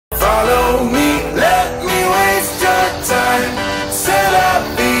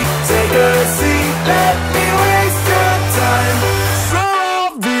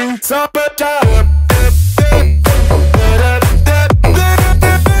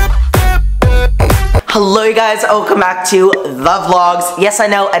Hello you guys, welcome back to the vlogs. Yes, I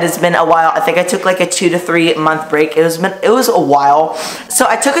know it has been a while. I think I took like a 2 to 3 month break. It was a while. So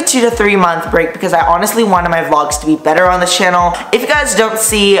I took a 2 to 3 month break because I honestly wanted my vlogs to be better on the channel. If you guys don't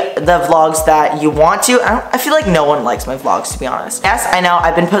see the vlogs that you want to, I feel like no one likes my vlogs, to be honest. Yes, I know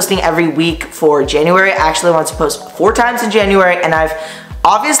I've been posting every week for January. I actually want to post 4 times in January and I've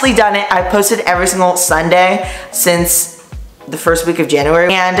obviously done it. I've posted every single Sunday since the first week of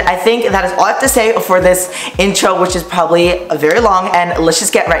January, and I think that is all I have to say for this intro, which is probably very long, and let's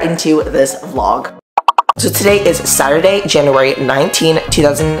just get right into this vlog. So today is Saturday, January 19,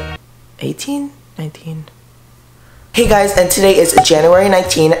 2018? 19? Hey guys, and today is January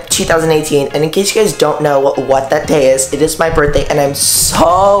 19, 2018, and in case you guys don't know what that day is, it is my birthday and I'm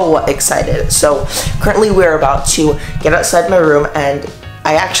so excited. So currently we're about to get outside my room, and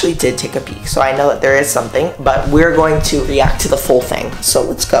I actually did take a peek, so I know that there is something, but we're going to react to the full thing. So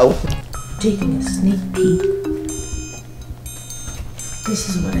let's go. Taking a sneak peek. This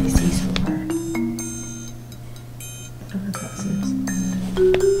is what I see so far.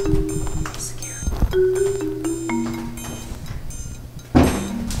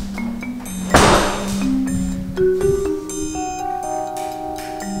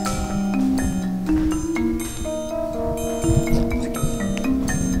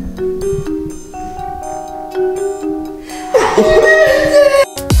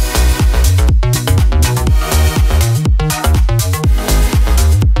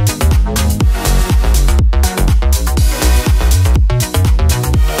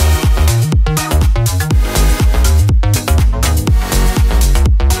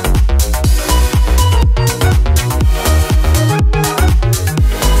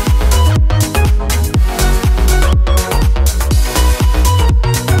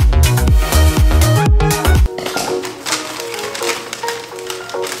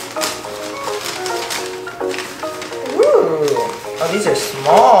 Oh, these are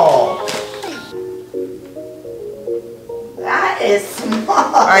small. That is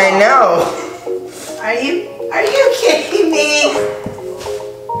small. I know. Are you kidding me?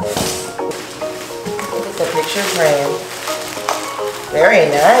 Look at the picture frame. Very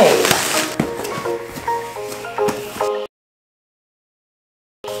nice.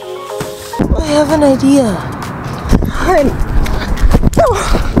 I have an idea.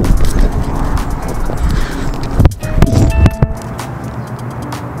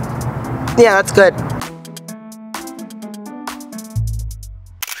 Yeah, that's good.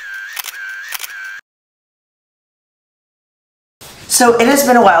 So it has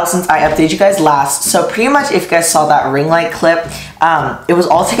been a while since I updated you guys last. So pretty much if you guys saw that ring light clip, it was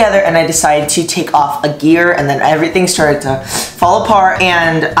all together and I decided to take off a gear and then everything started to fall apart,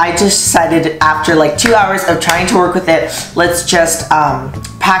 and I just decided after like 2 hours of trying to work with it, let's just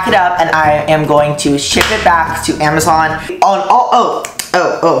pack it up, and I am going to ship it back to Amazon.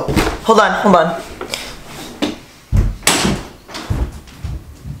 Hold on.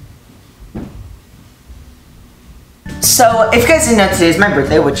 So, if you guys didn't know, today's my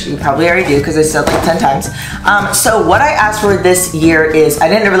birthday, which you probably already do because I said like 10 times. So what I asked for this year is, I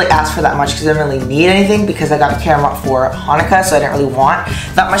didn't really ask for that much because I didn't really need anything because I got a camera for Hanukkah, so I didn't really want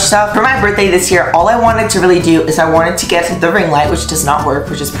that much stuff. For my birthday this year, all I wanted to really do is I wanted to get the ring light, which does not work,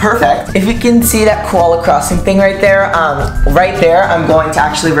 which is perfect. If you can see that koala crossing thing right there, I'm going to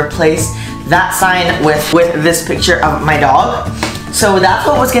actually replace that sign with this picture of my dog. So that's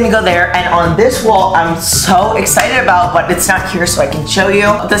what was gonna go there, and on this wall I'm so excited about, but it's not here so I can show you.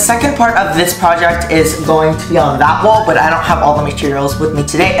 The second part of this project is going to be on that wall, but I don't have all the materials with me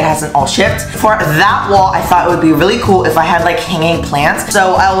today. It hasn't all shipped. For that wall, I thought it would be really cool if I had like hanging plants.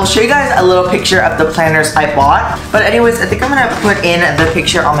 So I will show you guys a little picture of the planters I bought. But anyways, I think I'm gonna put in the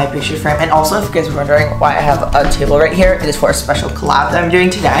picture on my picture frame. And also, if you guys are wondering why I have a table right here, it is for a special collab that I'm doing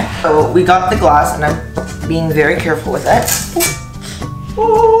today. So we got the glass and I'm being very careful with it.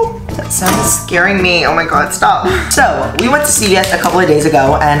 Oh, that sounds scaring me. Oh my god, stop. So, we went to CVS a couple of days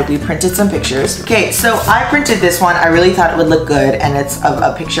ago and we printed some pictures. Okay, so I printed this one. I really thought it would look good, and it's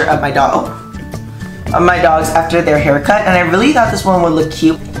a picture of my dog. Of my dogs after their haircut, and I really thought this one would look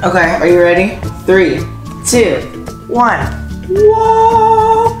cute. Okay, are you ready? 3, 2, 1.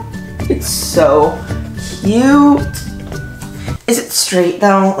 Whoa! It's so cute. Is it straight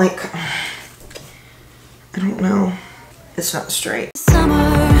though? Like, I don't know. It's not straight. Summer,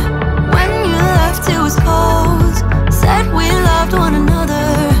 when you left it was cold. Said we loved one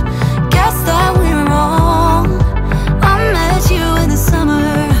another. Guess that we were wrong. I met you in the summer.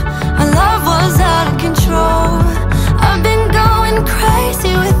 Our love was out of control. I've been going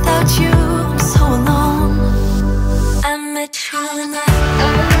crazy without you. I'm so alone. I met you in the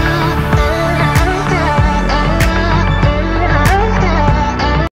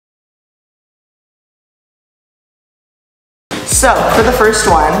So for the first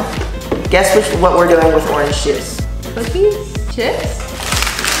one, guess what we're doing with orange juice? Cookies? Chips?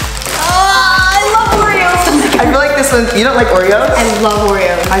 Oh, I love Oreos. I feel like this one, you don't like Oreos? I love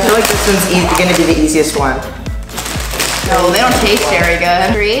Oreos. I feel like this one's gonna be the easiest one. No, they don't taste very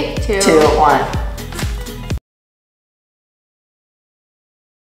good. 3, 2, 1.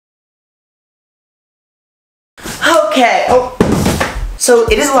 Okay. Oh. So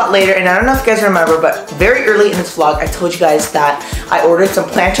it is a lot later, and I don't know if you guys remember, but very early in this vlog, I told you guys that I ordered some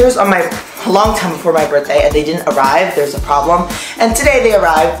planters a long time before my birthday, and they didn't arrive. There's a problem. And today they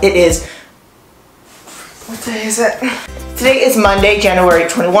arrived. It is, what day is it? Today is Monday, January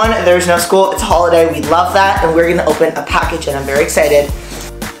 21. There's no school. It's a holiday. We love that, and we're gonna open a package, and I'm very excited.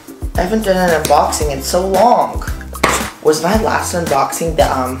 I haven't done an unboxing in so long. Was my last unboxing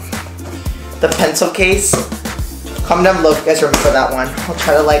the pencil case? Comment down below if you guys remember that one. I'll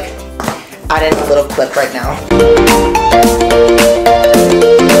try to like add in a little clip right now.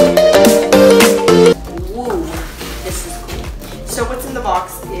 Woo, this is cool. So what's in the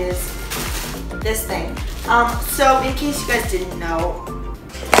box is this thing. So in case you guys didn't know.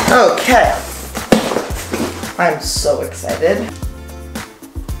 Okay. I'm so excited.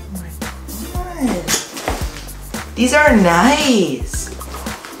 Oh my god. These are nice.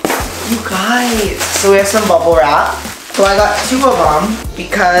 You guys, so we have some bubble wrap. So I got 2 of them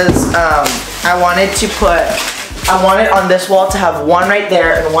because I wanted on this wall to have one right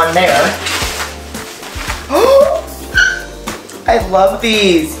there and one there. I love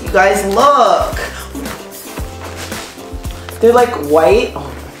these. You guys, look. They're like white. Oh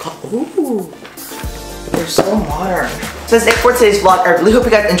my god. Ooh. They're so modern. So that's it for today's vlog. I really hope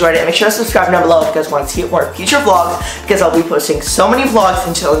you guys enjoyed it. Make sure to subscribe down below if you guys want to see more future vlogs, because I'll be posting so many vlogs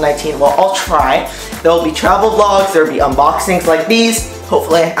in 2019. Well, I'll try. There will be travel vlogs. There will be unboxings like these.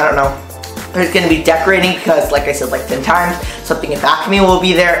 Hopefully, I don't know. There's going to be decorating because, like I said like 10 times, something in back of me will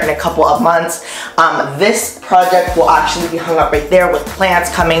be there in a couple of months. This project will actually be hung up right there with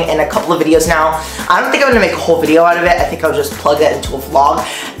plants coming in a couple of videos now. I don't think I'm going to make a whole video out of it. I think I'll just plug it into a vlog.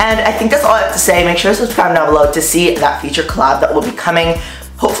 And I think that's all I have to say. Make sure to subscribe down below to see that feature collab that will be coming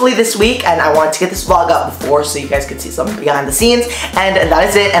hopefully this week, and I wanted to get this vlog up before so you guys could see something behind the scenes. And that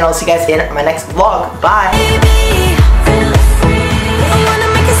is it, and I'll see you guys in my next vlog. Bye!